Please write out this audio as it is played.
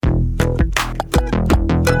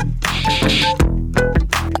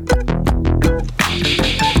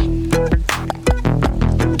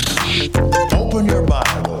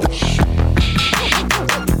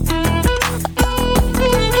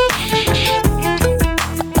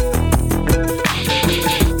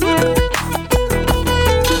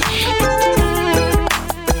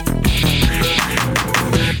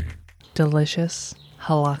delicious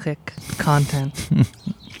halakhic content.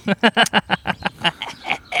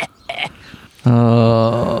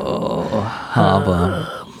 Oh,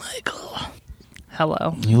 Hava. Michael.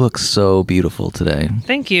 Hello. You look so beautiful today.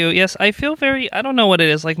 Thank you. Yes, I feel I don't know what it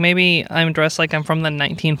is. Like maybe I'm dressed like I'm from the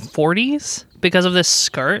 1940s because of this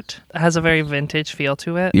skirt. It has a very vintage feel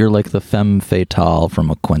to it. You're like the femme fatale from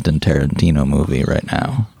a Quentin Tarantino movie right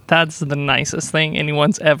now. That's the nicest thing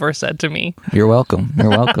anyone's ever said to me. You're welcome. You're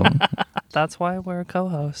welcome. That's why we're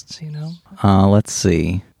co-hosts, you know? Let's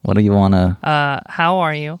see. What do you want to... How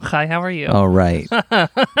are you? Hi, how are you? Oh, right.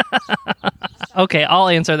 Okay, I'll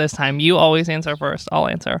answer this time. You always answer first. I'll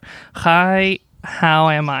answer. Hi, how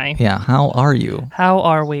am I? Yeah, how are you? How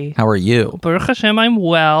are we? How are you? Baruch Hashem, I'm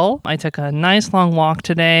well. I took a nice long walk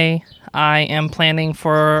today. I am planning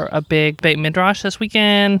for a big Beit Midrash this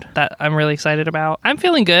weekend that I'm really excited about. I'm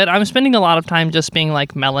feeling good. I'm spending a lot of time just being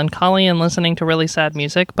like melancholy and listening to really sad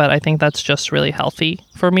music, but I think that's just really healthy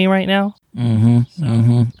for me right now.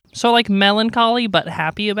 So like melancholy, but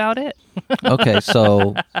happy about it. Okay,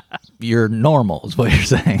 so you're normal is what you're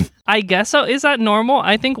saying. I guess so. Is that normal?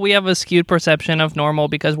 I think we have a skewed perception of normal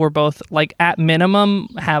because we're both, like, at minimum,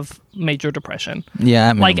 have major depression.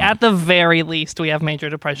 Yeah, at like, minimum. at the very least, we have major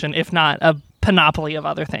depression, if not a panoply of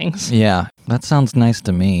other things. Yeah, that sounds nice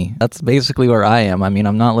to me. That's basically where I am. I mean,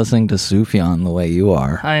 I'm not listening to Sufjan the way you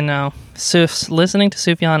are. I know. Listening to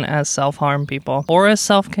Sufjan as self-harm, people. Or as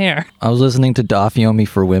self-care. I was listening to Daf Yomi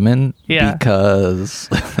for Women because...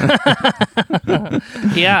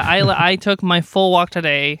 Yeah, I took my full walk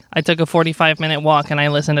today. I took a 45-minute walk and I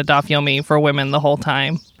listened to Daf Yomi for Women the whole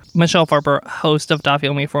time. Michelle Farber, host of Daf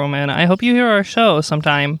Yomi for Women. I hope you hear our show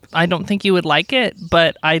sometime. I don't think you would like it,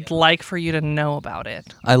 but I'd like for you to know about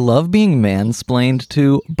it. I love being mansplained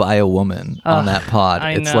to by a woman on that pod.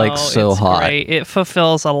 It's like so hot. Great. It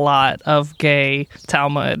fulfills a lot of gay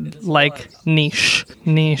Talmud, like niche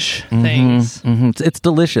things. It's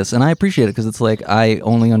delicious, and I appreciate it because it's like I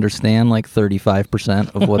only understand like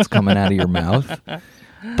 35% of what's coming out of your mouth.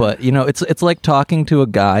 But, you know, it's like talking to a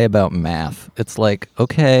guy about math. It's like,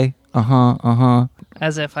 okay,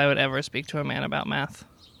 As if I would ever speak to a man about math.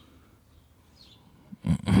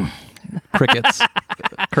 Crickets.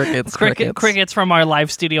 Crickets from our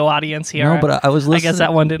live studio audience here. No, but I was listening. I guess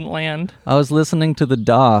that one didn't land. I was listening to the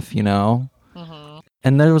Daf, you know,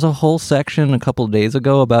 and there was a whole section a couple of days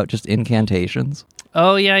ago about just incantations.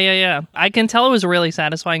 Oh, yeah. I can tell it was really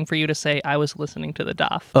satisfying for you to say, I was listening to the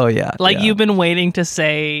Daf. Oh, yeah. Like, yeah. you've been waiting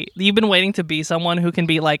to be someone who can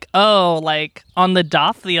be like, oh, like, on the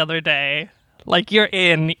Daf the other day. Like, you're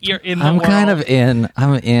in the I'm world. kind of in.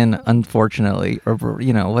 I'm in, unfortunately, or,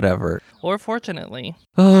 you know, whatever. Or fortunately.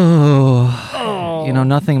 Oh. You know,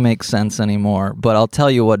 nothing makes sense anymore, but I'll tell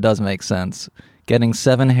you what does make sense. Getting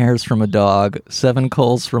 7 hairs from a dog, 7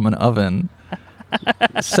 coals from an oven,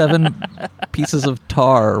 7 pieces of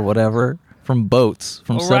tar or whatever from boats,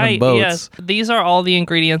 from 7 boats. Yes. These are all the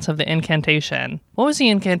ingredients of the incantation. What was the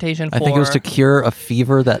incantation for? I think it was to cure a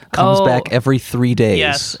fever that comes back every 3 days.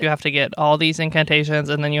 Yes, you have to get all these incantations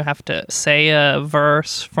and then you have to say a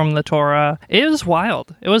verse from the Torah. It was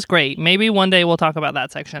wild. It was great. Maybe one day we'll talk about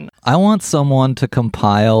that section. I want someone to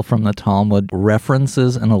compile from the Talmud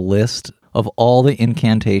references and a list of all the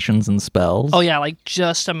incantations and spells. Oh, yeah, like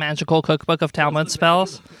just a magical cookbook of Talmud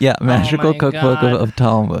spells? Yeah, magical cookbook of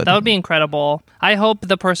Talmud. That would be incredible. I hope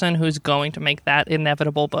the person who's going to make that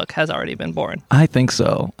inevitable book has already been born. I think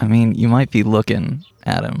so. I mean, you might be looking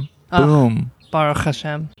at him. Boom. Baruch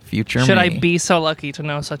Hashem. Future Should me. I be so lucky to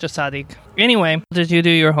know such a tzaddik? Anyway, did you do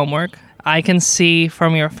your homework? I can see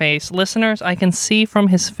from your face. Listeners, I can see from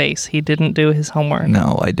his face he didn't do his homework.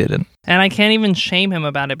 No, I didn't. And I can't even shame him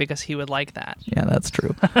about it because he would like that. Yeah, that's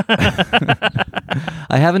true.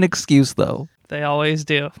 I have an excuse, though. They always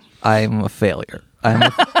do. I'm a failure.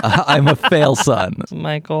 I'm a fail son.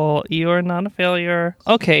 Michael, you are not a failure.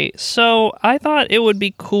 Okay, so I thought it would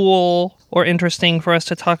be cool or interesting for us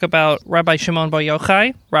to talk about Rabbi Shimon Bar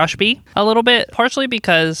Yochai, Rashbi, a little bit, partially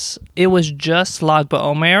because it was just Lag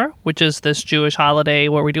BaOmer, which is this Jewish holiday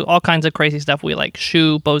where we do all kinds of crazy stuff. We like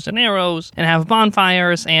shoot bows and arrows and have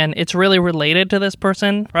bonfires, and it's really related to this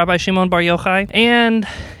person, Rabbi Shimon Bar Yochai. And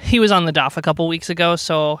he was on the Daf a couple weeks ago,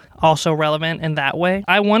 so also relevant in that way.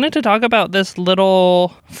 I wanted to talk about this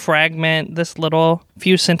little fragment, this little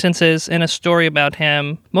few sentences in a story about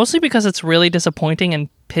him, mostly because it's really disappointing and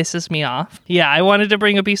pisses me off. Yeah, I wanted to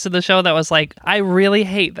bring a piece of the show that was like, I really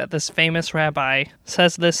hate that this famous rabbi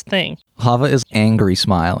says this thing. Hava is angry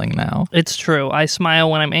smiling now. It's true. I smile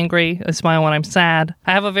when I'm angry. I smile when I'm sad.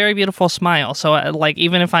 I have a very beautiful smile. So, like,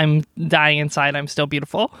 even if I'm dying inside, I'm still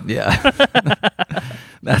beautiful. Yeah.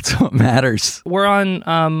 That's what matters. We're on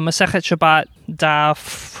Masechet Shabbat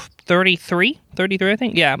Daf 33, I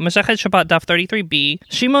think. Yeah, Masechet Shabbat Daf 33b.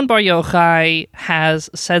 Shimon Bar Yochai has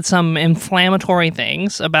said some inflammatory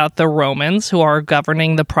things about the Romans who are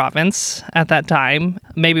governing the province at that time.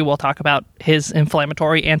 Maybe we'll talk about his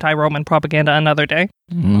inflammatory anti-Roman propaganda another day.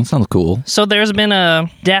 That sounds cool. So there's been a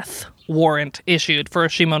death warrant issued for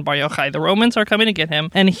Shimon Bar Yochai. The Romans are coming to get him,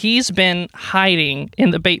 and he's been hiding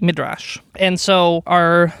in the Beit Midrash. And so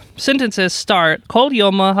our sentences start, Kol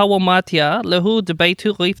Yoma Hawomatya Lehu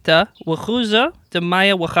Debeitu Rifta Wachuza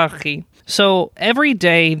Demaya Wachachi. So every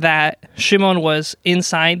day that Shimon was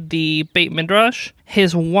inside the Beit Midrash,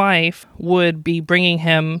 his wife would be bringing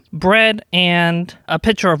him bread and a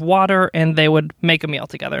pitcher of water, and they would make a meal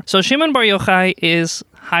together. So Shimon Bar Yochai is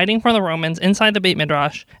hiding from the Romans inside the Beit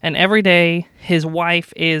Midrash, and every day his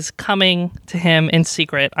wife is coming to him in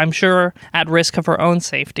secret, I'm sure at risk of her own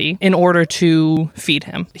safety, in order to feed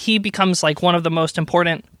him. He becomes like one of the most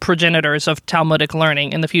important progenitors of Talmudic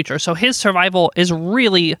learning in the future. So his survival is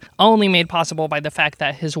really only made possible by the fact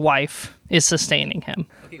that his wife is sustaining him.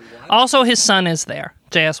 Also, his son is there.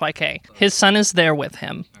 JSYK. His son is there with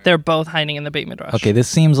him. They're both hiding in the Beit Midrash. Okay, this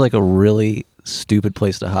seems like a really stupid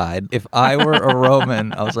place to hide. If I were a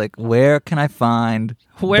Roman, I was like, where can I find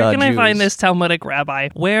Where can I Jews? find this Talmudic rabbi?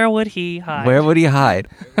 Where would he hide? Where would he hide?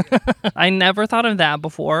 I never thought of that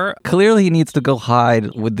before. Clearly, he needs to go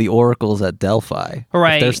hide with the oracles at Delphi.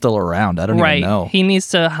 Right. If they're still around. I don't even know. He needs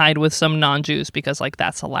to hide with some non-Jews because, like,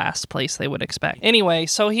 that's the last place they would expect. Anyway,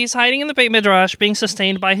 so he's hiding in the Beit Midrash, being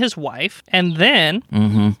sustained by his wife, and then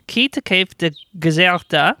Ki Tekef de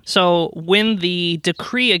Gezerta. So when the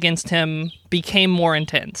decree against him became more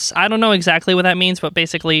intense. I don't know exactly what that means, but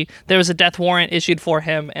basically there was a death warrant issued for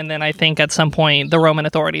him, and then I think at some point the Roman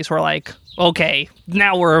authorities were like, okay,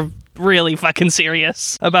 now we're really fucking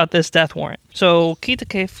serious about this death warrant. So,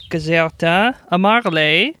 Kitakef Gezerta Amar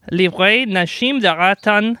le Livrei Nashim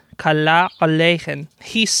Daratan Kala Alechen.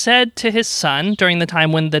 He said to his son during the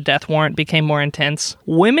time when the death warrant became more intense,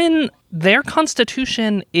 women, their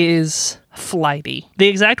constitution is flighty. The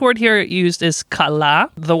exact word here used is kala.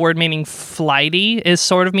 The word meaning flighty is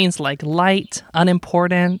sort of means like light,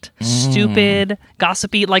 unimportant, stupid,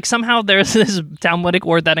 gossipy. Like somehow there's this Talmudic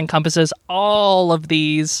word that encompasses all of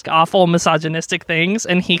these awful misogynistic things,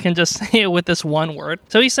 and he can just say it with this one word.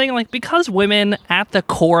 So he's saying like, because women at the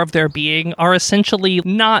core of their being are essentially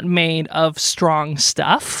not made of strong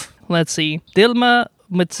stuff. Let's see. Dilma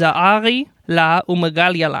mitza'ari la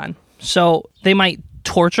umagalyalan. So they might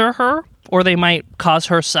torture her, or they might cause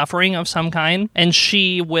her suffering of some kind, and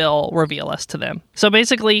she will reveal us to them. So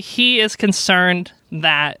basically, he is concerned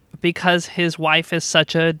that because his wife is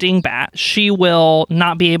such a dingbat, she will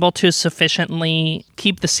not be able to sufficiently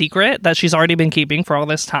keep the secret that she's already been keeping for all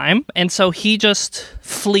this time. And so he just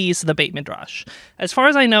flees the Beit Midrash. As far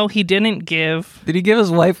as I know, he didn't give... Did he give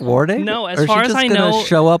his wife warning? No, as or far as I know... Or is she just going to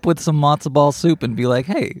show up with some matzo ball soup and be like,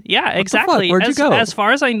 hey, yeah, what exactly. the fuck? Where'd you go? As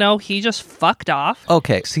far as I know, he just fucked off.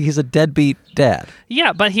 Okay, so he's a deadbeat dad.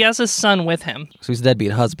 Yeah, but he has his son with him. So he's a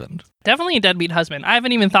deadbeat husband. Definitely a deadbeat husband. I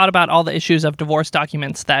haven't even thought about all the issues of divorce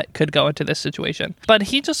documents that could go into this situation. But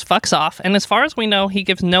he just fucks off, and as far as we know, he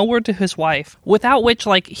gives no word to his wife, without which,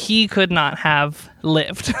 like, he could not have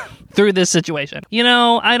lived through this situation. You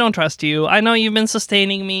know, I don't trust you. I know you've been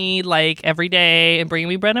sustaining me, like, every day and bringing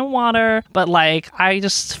me bread and water, but, like, I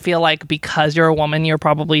just feel like because you're a woman, you're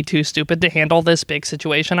probably too stupid to handle this big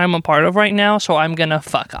situation I'm a part of right now, so I'm gonna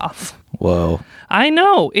fuck off. Whoa. I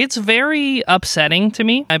know. It's very upsetting to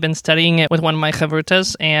me. I've been studying it with one of my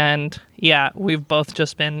chavrutas, and yeah, we've both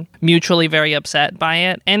just been mutually very upset by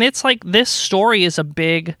it. And it's like this story is a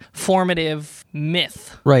big formative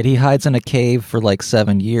myth. Right, he hides in a cave for like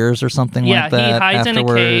 7 years or something like that. Yeah, he hides in a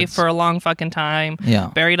cave afterwards. for a long fucking time.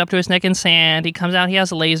 Yeah. Buried up to his neck in sand. He comes out, he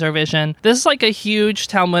has laser vision. This is like a huge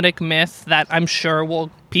Talmudic myth that I'm sure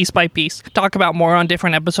will piece by piece talk about more on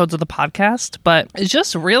different episodes of the podcast, but it's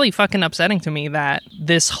just really fucking upsetting to me that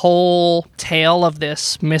this whole tale of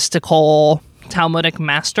this mystical Talmudic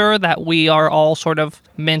master that we are all sort of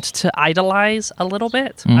meant to idolize a little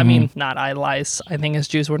bit. I mean, not idolize. I think as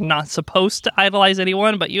Jews, we're not supposed to idolize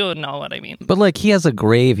anyone, but you know what I mean. But like, he has a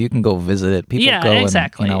grave, you can go visit it. People go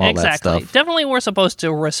exactly, and, all that stuff. Definitely we're supposed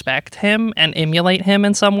to respect him and emulate him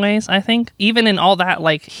in some ways, I think. Even in all that,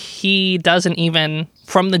 like, he doesn't even,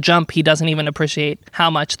 from the jump, he doesn't even appreciate how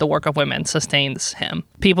much the work of women sustains him.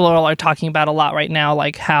 People are talking about a lot right now,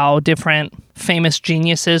 like how different famous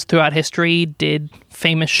geniuses throughout history did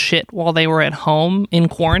famous shit while they were at home in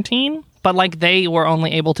quarantine. But, like, they were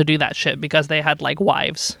only able to do that shit because they had, like,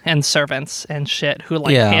 wives and servants and shit who,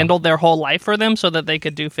 like, handled their whole life for them so that they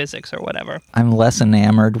could do physics or whatever. I'm less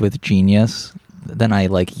enamored with genius than I,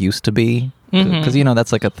 like, used to be. Because, you know,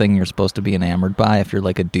 that's, like, a thing you're supposed to be enamored by if you're,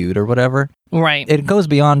 like, a dude or whatever. Right. It goes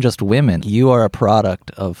beyond just women. You are a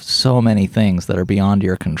product of so many things that are beyond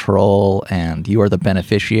your control, and you are the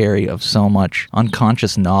beneficiary of so much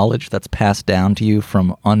unconscious knowledge that's passed down to you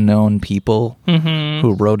from unknown people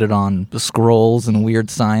who wrote it on the scrolls and weird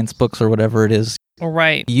science books or whatever it is.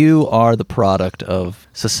 Right. You are the product of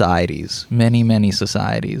societies, many, many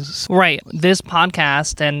societies. Right. This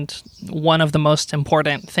podcast and one of the most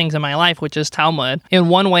important things in my life, which is Talmud, in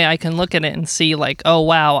one way I can look at it and see like, oh,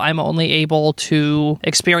 wow, I'm only able to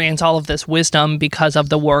experience all of this wisdom because of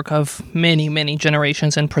the work of many, many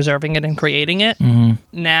generations in preserving it and creating it.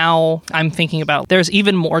 Now I'm thinking about there's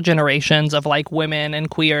even more generations of like women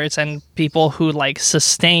and queers and people who like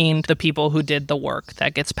sustained the people who did the work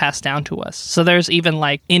that gets passed down to us. So there's even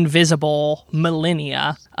like invisible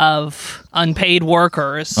millennia of unpaid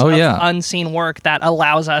workers, unseen work that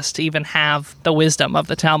allows us to even have the wisdom of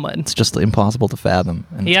the Talmud. It's just impossible to fathom,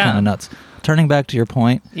 and it's kind of nuts. Turning back to your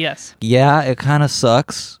point, yes. Yeah, it kind of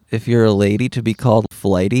sucks if you're a lady to be called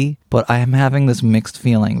flighty, but I am having this mixed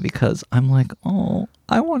feeling because I'm like, oh,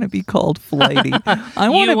 I want to be called flighty. I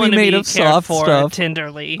want to be made of soft stuff.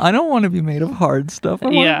 Tenderly. I don't want to be made of hard stuff. I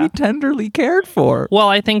want to be tenderly cared for. Well,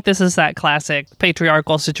 I think this is that classic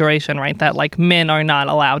patriarchal situation, right? That like men are not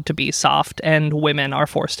allowed to be soft and women are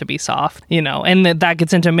forced to be soft, you know, and that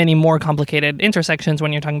gets into many more complicated intersections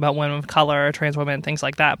when you're talking about women of color, trans women, things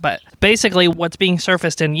like that. But basically what's being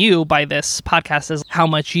surfaced in you by this podcast is how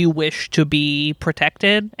much you wish to be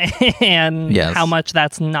protected and how much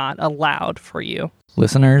that's not allowed for you.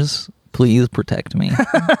 Listeners, please protect me.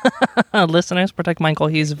 Listeners, protect Michael.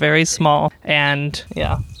 He's very small and,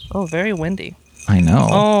 very windy. I know.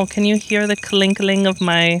 Oh, can you hear the clinkling of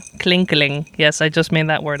my clinkling? Yes, I just made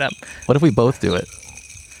that word up. What if we both do it?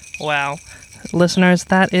 Wow. Listeners,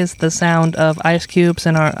 that is the sound of ice cubes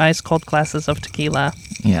in our ice-cold glasses of tequila.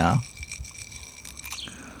 Yeah.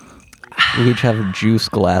 We each have juice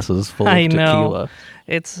glasses full of tequila. I know.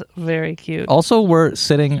 It's very cute. Also, we're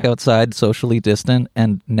sitting outside socially distant,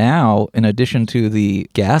 and now, in addition to the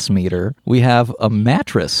gas meter, we have a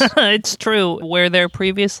mattress. It's true. Where there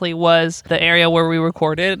previously was the area where we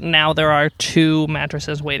recorded, now there are 2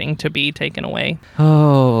 mattresses waiting to be taken away.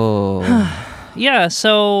 Oh. Yeah,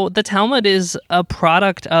 so the Talmud is a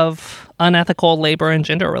product of unethical labor and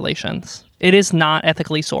gender relations. It is not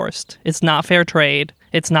ethically sourced. It's not fair trade.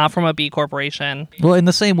 It's not from a B corporation. Well, in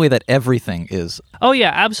the same way that everything is. Oh,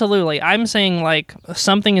 yeah, absolutely. I'm saying, like,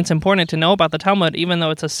 something that's important to know about the Talmud, even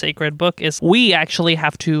though it's a sacred book, is we actually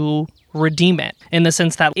have to redeem it in the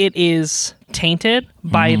sense that it is tainted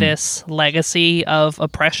by this legacy of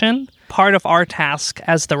oppression. Part of our task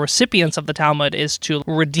as the recipients of the Talmud is to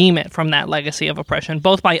redeem it from that legacy of oppression,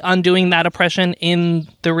 both by undoing that oppression in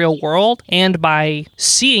the real world and by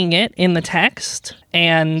seeing it in the text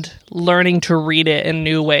and learning to read it in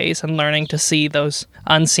new ways and learning to see those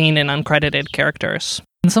unseen and uncredited characters.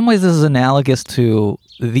 In some ways, this is analogous to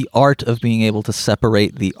the art of being able to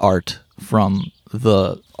separate the art from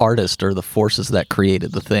the artist or the forces that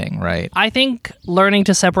created the thing, right? I think learning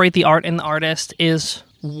to separate the art and the artist is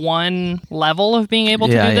one level of being able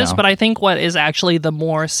to do this, but I think what is actually the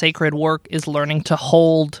more sacred work is learning to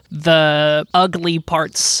hold the ugly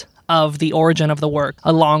parts of the origin of the work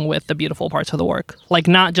along with the beautiful parts of the work. Like,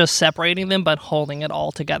 not just separating them, but holding it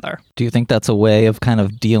all together. Do you think that's a way of kind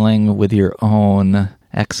of dealing with your own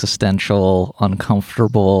existential,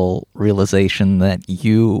 uncomfortable realization that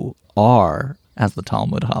you are, as the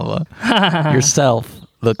Talmud Hava, yourself,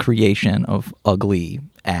 the creation of ugly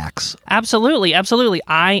acts? Absolutely, absolutely.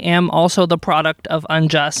 I am also the product of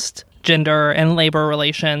unjust gender and labor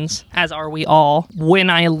relations, as are we all. When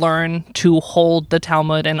I learn to hold the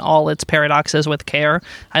Talmud and all its paradoxes with care,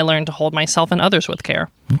 I learn to hold myself and others with care.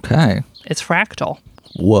 Okay. It's fractal.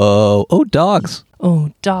 Whoa. Oh, dogs.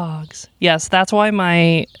 Oh, dogs. Yes, that's why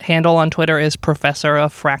my handle on Twitter is Professor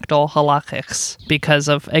of Fractal Halachics, because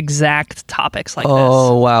of exact topics like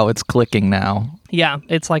Oh, this. wow. It's clicking now. Yeah,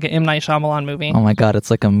 it's like an M. Night Shyamalan movie. Oh, my God.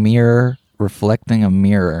 It's like a mirror reflecting a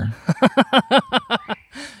mirror.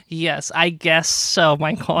 Yes, I guess so,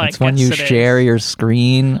 Michael. It's when you share your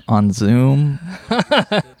screen on Zoom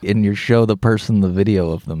and you show the person the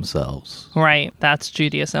video of themselves. Right, that's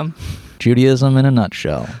Judaism. Judaism in a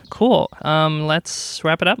nutshell. Cool. Let's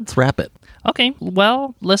wrap it up. Let's wrap it. Okay,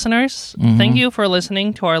 well, listeners, thank you for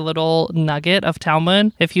listening to our little nugget of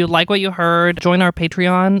Talmud. If you like what you heard, join our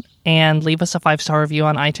Patreon and leave us a 5-star review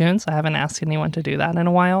on iTunes. I haven't asked anyone to do that in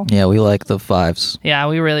a while. Yeah, we like the 5s. Yeah,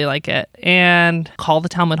 we really like it. And call the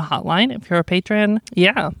Talmud hotline if you're a patron.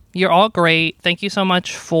 Yeah, you're all great. Thank you so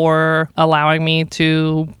much for allowing me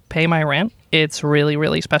to pay my rent. It's really,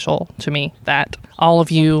 really special to me that all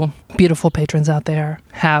of you beautiful patrons out there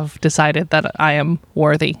have decided that I am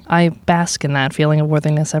worthy. I bask in that feeling of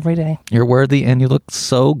worthiness every day. You're worthy and you look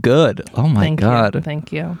so good. Oh my God.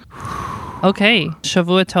 Thank you. Okay,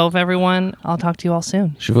 Shavua Tov, everyone. I'll talk to you all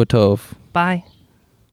soon. Shavua Tov. Bye.